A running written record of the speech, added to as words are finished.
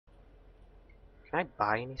Can I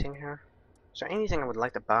buy anything here? Is there anything I would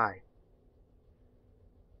like to buy?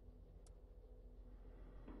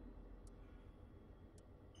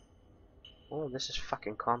 Oh, this is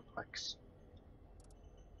fucking complex.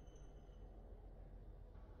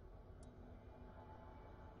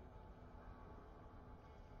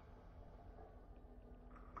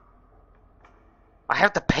 I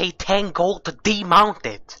have to pay 10 gold to demount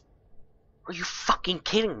it! Are you fucking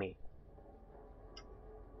kidding me?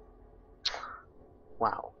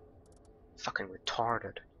 Wow. Fucking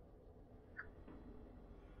retarded.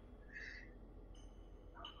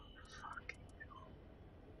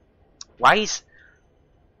 Why is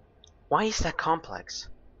that complex?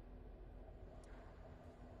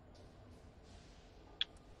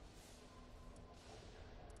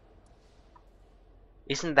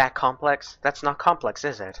 Isn't that complex? That's not complex,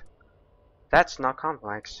 is it? That's not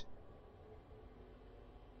complex.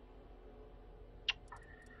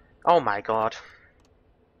 Oh my god.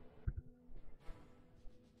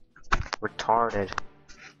 Retarded.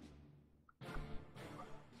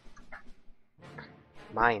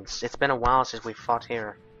 Mines. It's been a while since we fought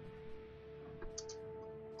here.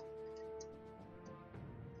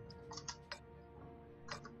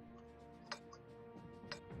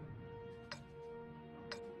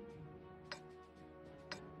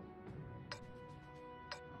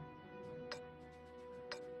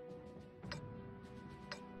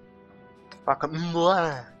 Fuck.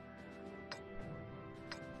 Mwah.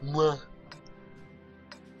 Mwah.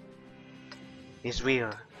 Je suis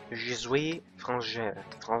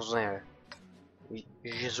français.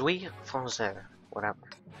 Je suis français. Whatever.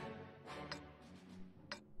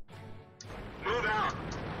 Move out.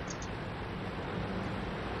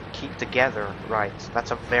 Keep together, right. That's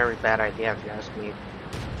a very bad idea if you ask me.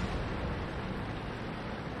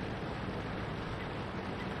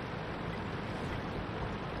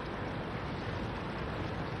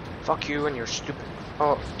 Fuck you and your stupid...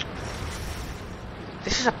 Oh.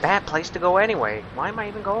 This is a bad place to go anyway. Why am I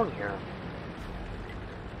even going here?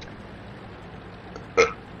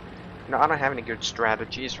 No, I don't have any good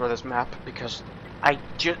strategies for this map because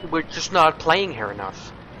we're just not playing here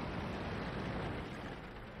enough.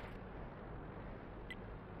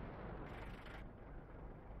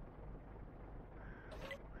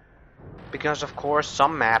 Because of course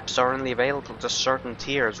some maps are only available to certain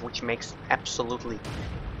tiers, which makes absolutely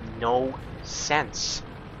no sense.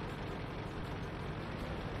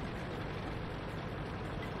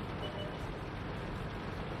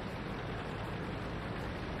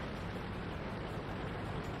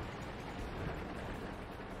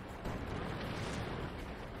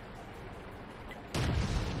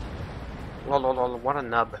 Lol, what a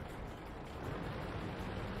nub. What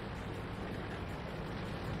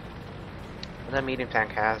that medium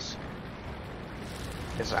tank has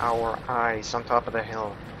is our eyes on top of the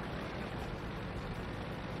hill.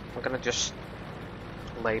 I'm gonna just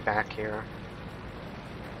lay back here.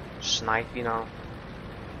 Snipe, you know.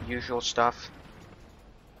 Usual stuff.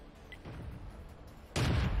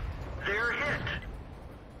 They're hit.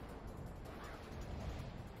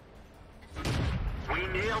 We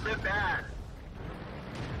nailed it bad.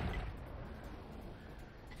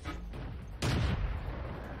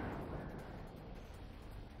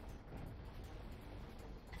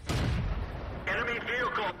 Enemy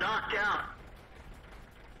vehicle knocked out.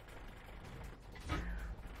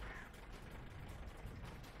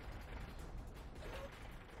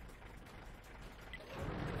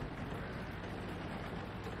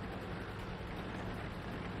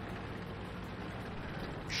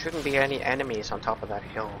 Shouldn't be any enemies on top of that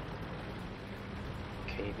hill.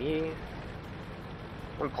 KV.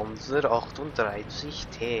 Und PANZER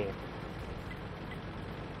 38T.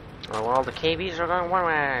 Oh, well, the KVs are going one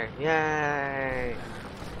way. Yay!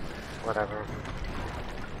 Whatever.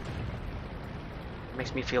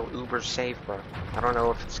 Makes me feel uber safe, but I don't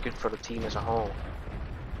know if it's good for the team as a whole.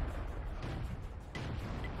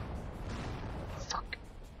 Fuck.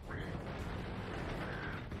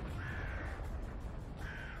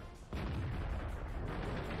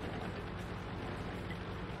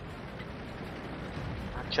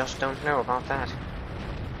 I just don't know about that.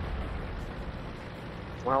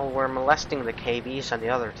 Well, we're molesting the KVs on the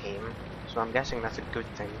other team, so I'm guessing that's a good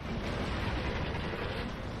thing.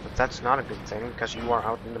 But that's not a good thing, because you are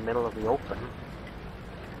out in the middle of the open.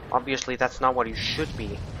 Obviously, that's not what you should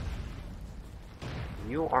be.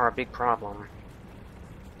 You are a big problem.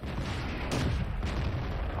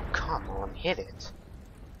 Oh, come on, hit it.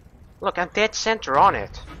 Look, I'm dead center on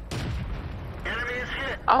it. Enemy is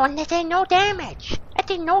hit. Oh, and it did no damage. It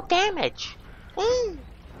did no damage.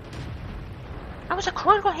 That was a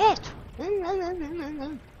critical hit.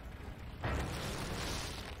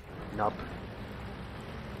 Nub.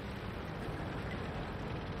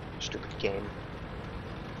 Stupid game.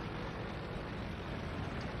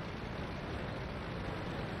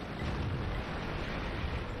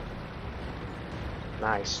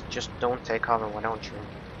 Nice. Just don't take cover, why don't you?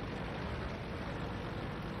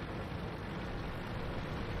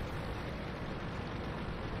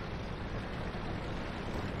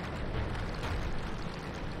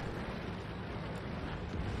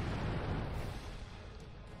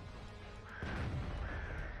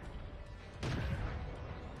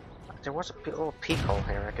 There was a little peek hole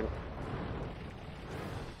here. I can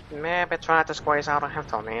maybe try to squeeze out a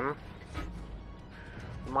hit on him.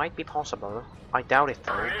 Might be possible. I doubt it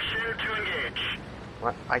though. Permission to engage.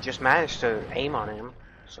 Well, I just managed to aim on him,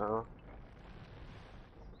 so.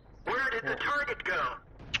 Where did the target go?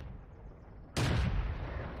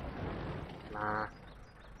 Nah.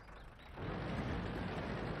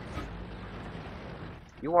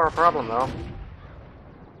 You are a problem though.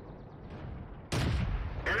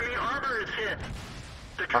 Enemy armor is hit.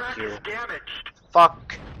 The Fuck track you. is damaged.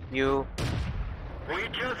 Fuck you. We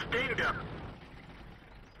just dinged him.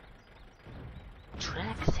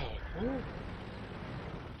 Tracks it.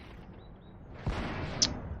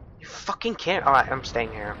 You fucking can't. Alright, I'm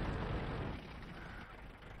staying here.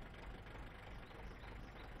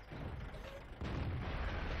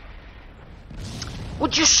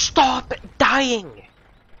 Would you stop dying?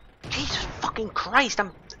 Jesus fucking Christ,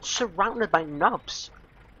 I'm surrounded by nubs.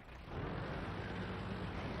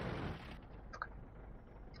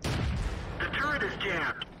 The turret is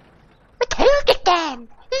jammed. But hold it then!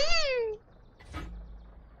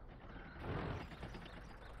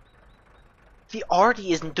 The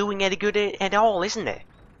arty isn't doing any good at all, isn't it?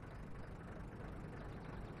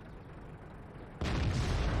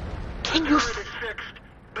 Can you Turret is fixed,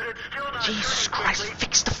 but it's still not Jesus turning Christ, quickly.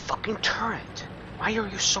 fix the fucking turret! Why are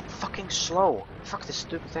you so fucking slow? Fuck this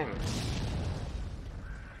stupid thing.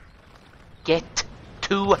 Get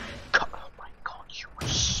to... Oh my god, you are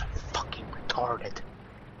so fucking retarded.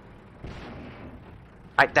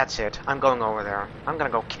 That's it. I'm going over there. I'm gonna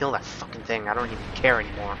go kill that fucking thing. I don't even care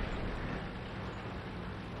anymore.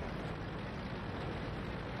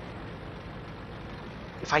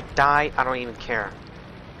 If I die, I don't even care.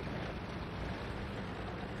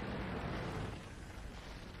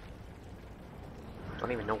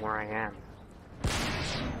 Don't even know where I am.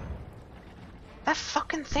 That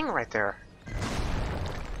fucking thing right there.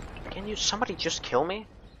 Can you somebody just kill me?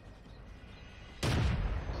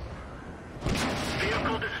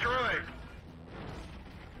 Vehicle destroyed.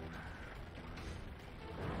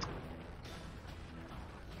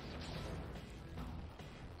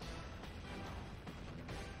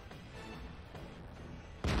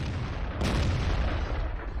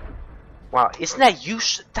 Wow, isn't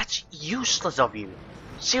that that's useless of you.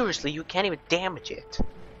 Seriously, you can't even damage it.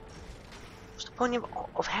 What's the point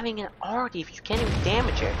of having an arty if you can't even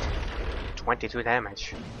damage it? 22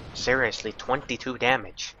 damage. Seriously, 22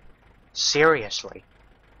 damage. Seriously.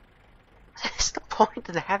 What's the point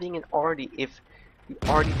of having an arty if the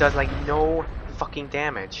arty does like no fucking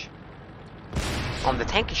damage? The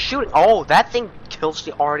tank is shooting. Oh, that thing kills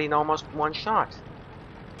the arty in almost one shot.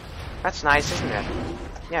 That's nice, isn't it?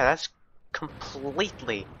 Yeah, that's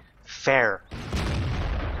completely fair.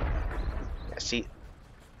 Yeah, see.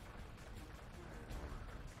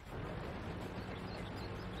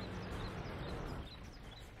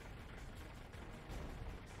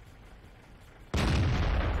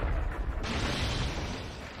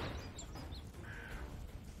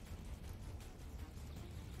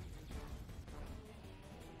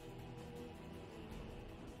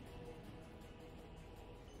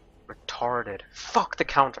 Retarded. Fuck the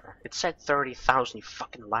counter. It said 30,000, you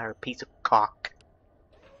fucking liar piece of cock.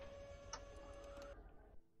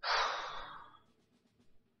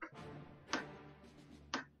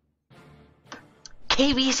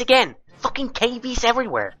 KVs again! Fucking KVs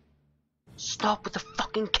everywhere! Stop with the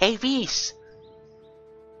fucking KVs!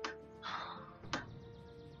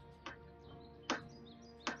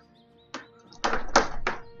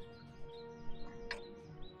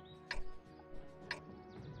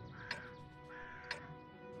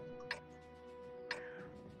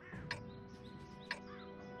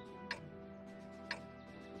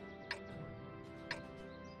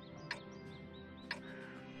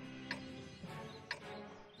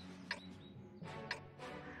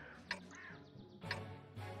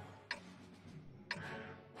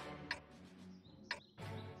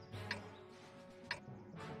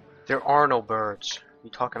 There are no birds. You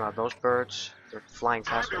talking about those birds? They're flying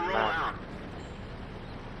Time faster to than roll that. out.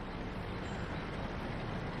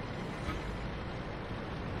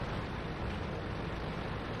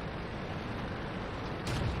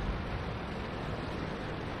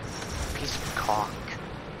 Fuck.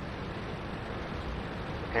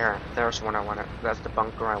 Here, there's one I wanna. That's the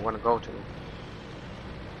bunker I wanna go to.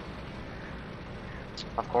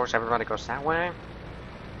 Of course, everybody goes that way,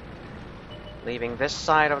 leaving this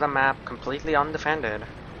side of the map completely undefended.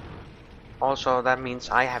 Also, that means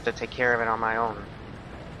I have to take care of it on my own.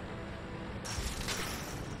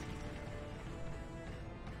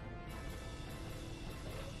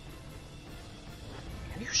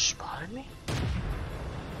 Have you spotted me?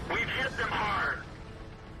 We've hit them hard.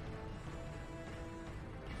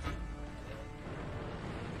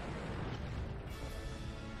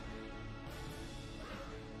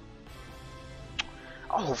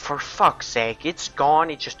 Oh, for fuck's sake, it's gone,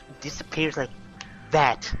 it just disappears like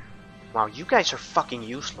that. Wow, you guys are fucking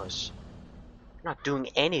useless. You're not doing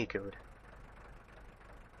any good.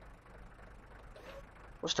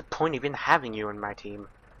 What's the point of even having you in my team?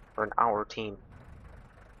 Or in our team?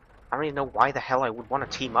 I don't even know why the hell I would want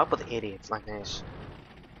to team up with idiots like this.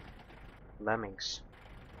 Lemmings.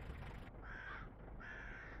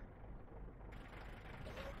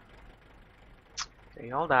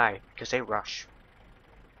 They all die, because they rush.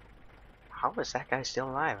 How is that guy still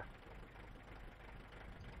alive?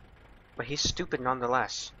 But he's stupid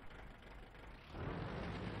nonetheless.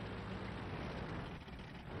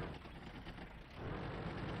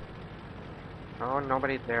 Oh,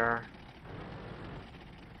 nobody there.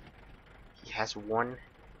 He has 1%,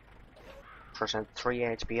 3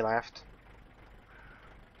 HP left.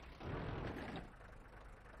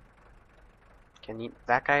 Can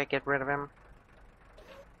that guy get rid of him?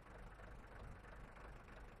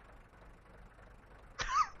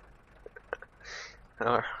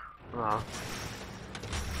 Oh.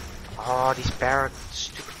 Oh, these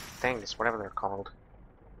stupid things, whatever they're called.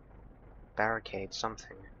 Barricade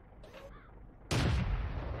something.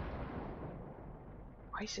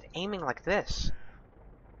 Why is it aiming like this?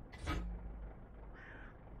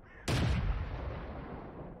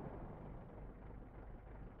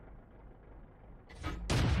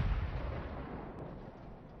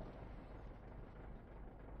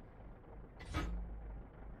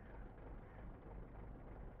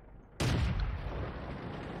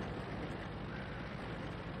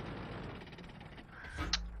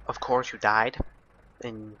 Of course you died.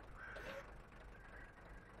 And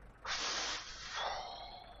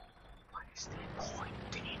what is the point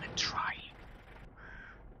to even try?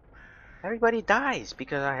 Everybody dies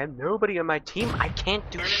because I have nobody on my team. I can't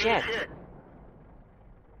do shit.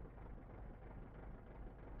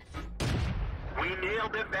 We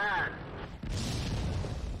nailed it bad.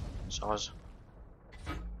 Soz.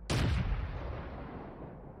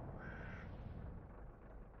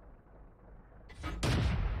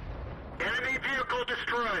 Enemy vehicle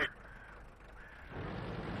destroyed.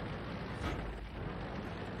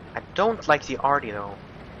 I don't like the arty though.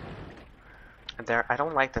 I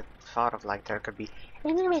don't like the thought of like there could be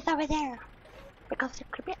enemies over there. Because there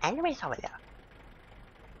could be enemies over there.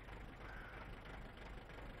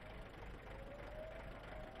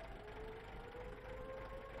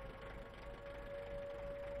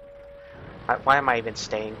 Why am I even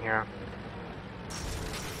staying here?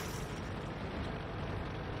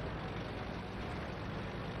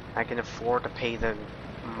 I can afford to pay the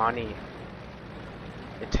money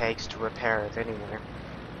it takes to repair it anyway.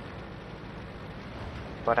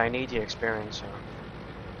 But I need the experience, so.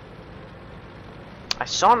 I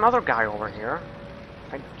saw another guy over here.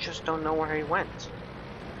 I just don't know where he went.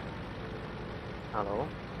 Hello?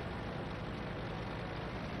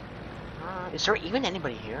 Is there even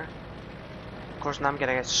anybody here? Of course, now I'm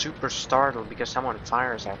gonna get super startled because someone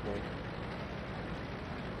fires at me.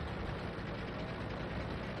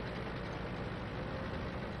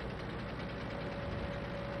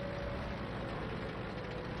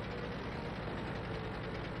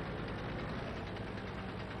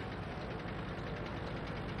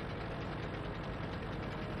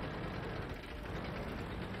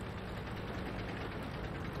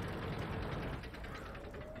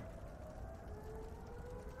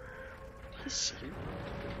 Is he?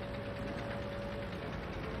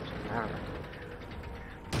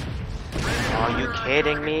 Are you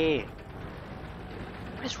kidding me?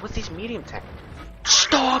 What is with these medium tank?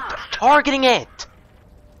 Stop targeting it!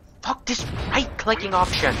 Fuck this right-clicking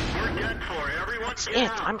option. We're dead for. Everyone That's get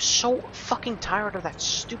it. out. I'm so fucking tired of that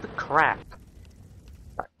stupid crap.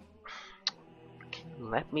 But can you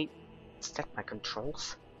let me set my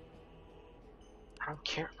controls? I don't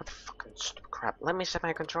care about the fucking stupid crap. Let me set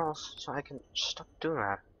my controls so I can stop doing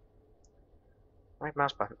that. Right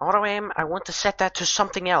mouse button. Auto aim, I want to set that to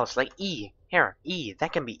something else, like E. Here, E.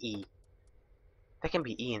 That can be E. That can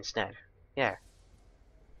be E instead. Yeah.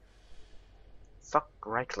 Fuck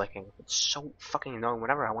right clicking. It's so fucking annoying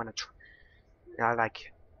whenever I want to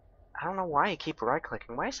like, I don't know why I keep right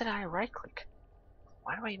clicking. Why is it I right click?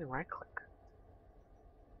 Why do I even right click?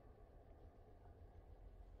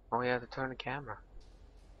 Oh yeah, to turn the camera.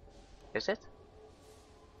 Is it?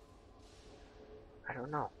 I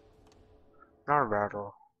don't know. Another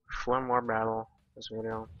battle. One more battle this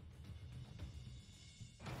video.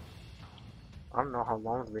 I don't know how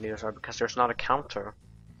long the videos are because there's not a counter.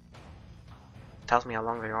 It tells me how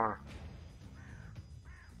long they are.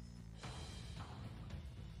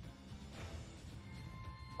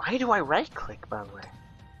 Why do I right click, by the way?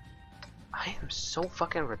 I am so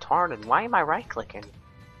fucking retarded. Why am I right clicking?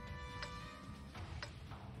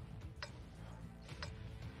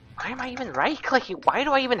 Why am I even right clicking? Why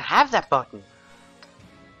do I even have that button?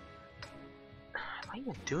 Am I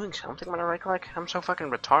even doing something when I right click? I'm so fucking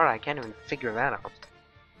retarded I can't even figure that out.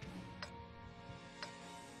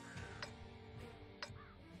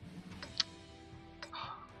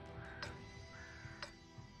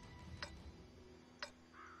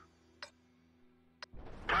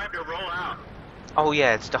 Time to roll out. Oh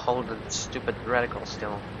yeah, it's to hold the stupid reticle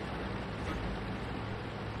still.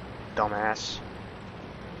 Dumbass.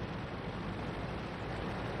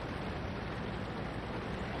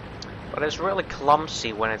 But it's really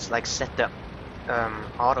clumsy when it's like set to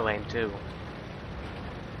auto aim too.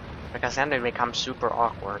 Because then it becomes super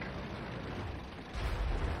awkward.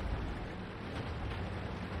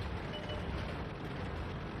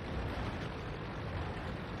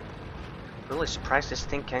 Really surprised this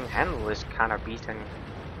thing can handle this kind of beating.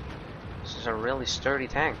 This is a really sturdy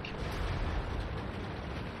tank.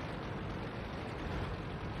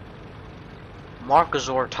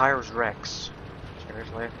 Markazor Tires Rex.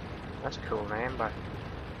 Seriously? That's a cool name, but...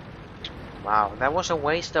 Wow, that was a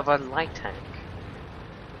waste of a light tank.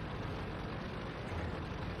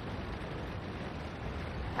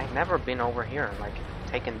 I've never been over here, like,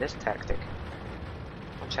 taking this tactic.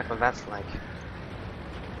 I'll check what that's like.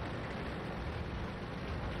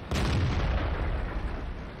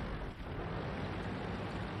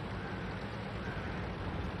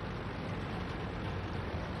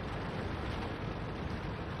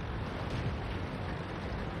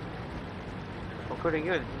 What do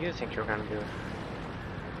you think you're gonna do?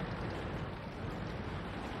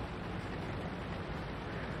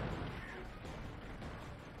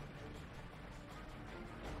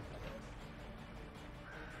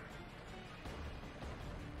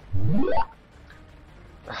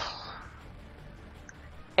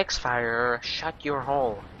 X-Fire, shut your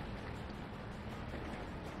hole.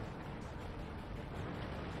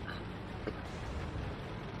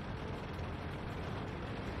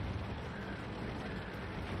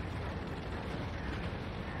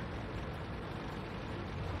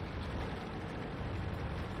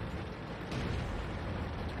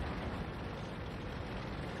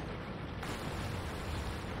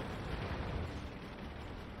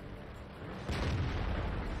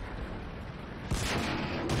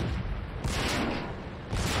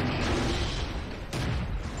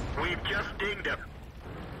 Just dinged him.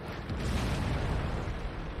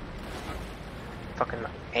 Fucking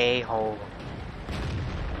a-hole.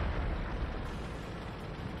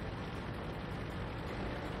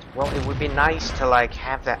 Well, it would be nice to like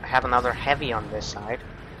have another heavy on this side.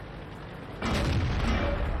 Oh,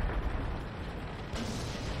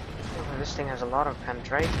 this thing has a lot of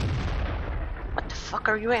penetration. What the fuck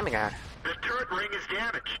are you aiming at? The turret ring is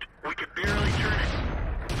damaged. We can barely turn it.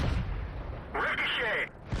 Ricochet!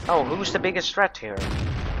 Oh, who's the biggest threat here?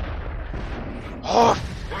 Oh,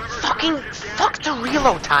 fucking fuck the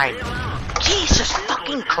reload time! Jesus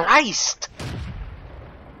fucking Christ!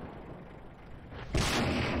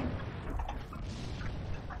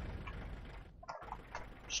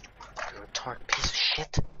 Stupid fucking retarded piece of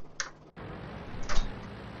shit.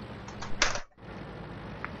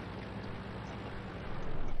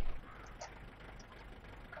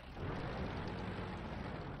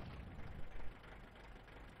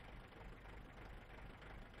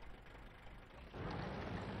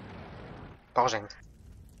 Pausing.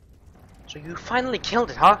 So you finally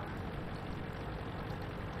killed it, huh?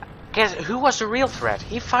 Guess who was the real threat?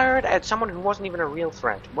 He fired at someone who wasn't even a real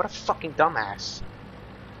threat. What a fucking dumbass.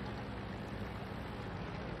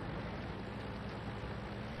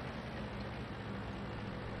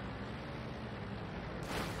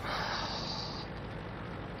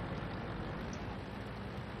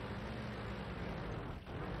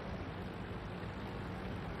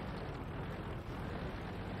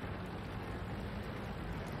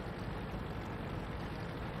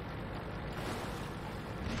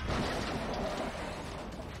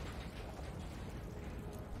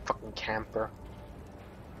 Camper.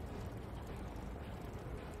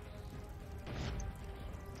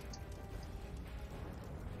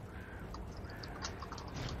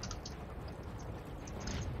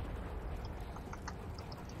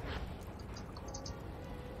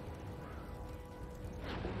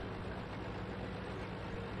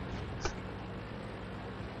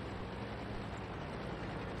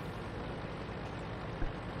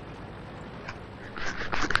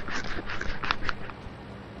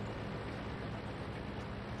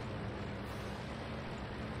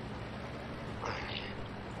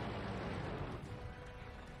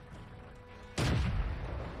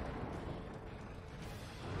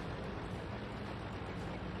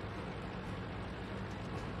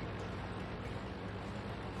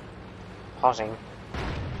 Pausing.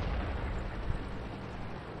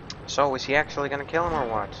 So, is he actually gonna kill him or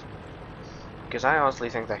what? Because I honestly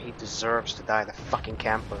think that he deserves to die, the fucking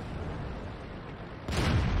camper.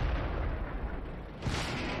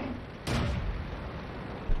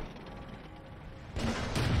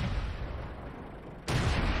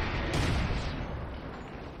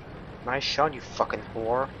 Nice shot, you fucking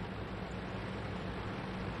whore.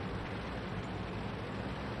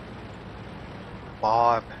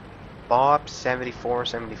 Bob. Bob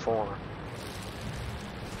 7474.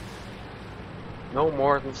 No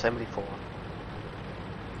more than 74.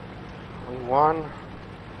 We won.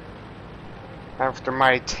 After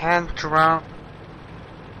my 10th round,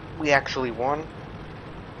 we actually won.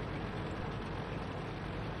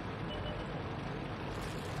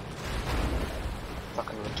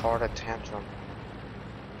 Fucking retarded tantrum.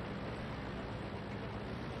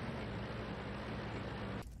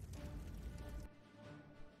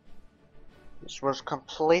 This was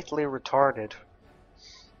completely retarded.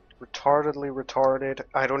 Retardedly retarded.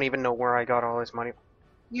 I don't even know where I got all this money.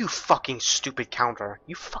 You fucking stupid counter.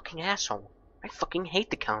 You fucking asshole. I fucking hate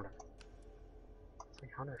the counter.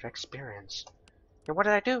 300 experience. And what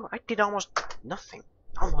did I do? I did almost nothing.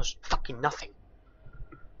 Almost fucking nothing.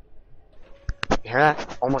 You hear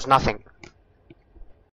that? Almost nothing.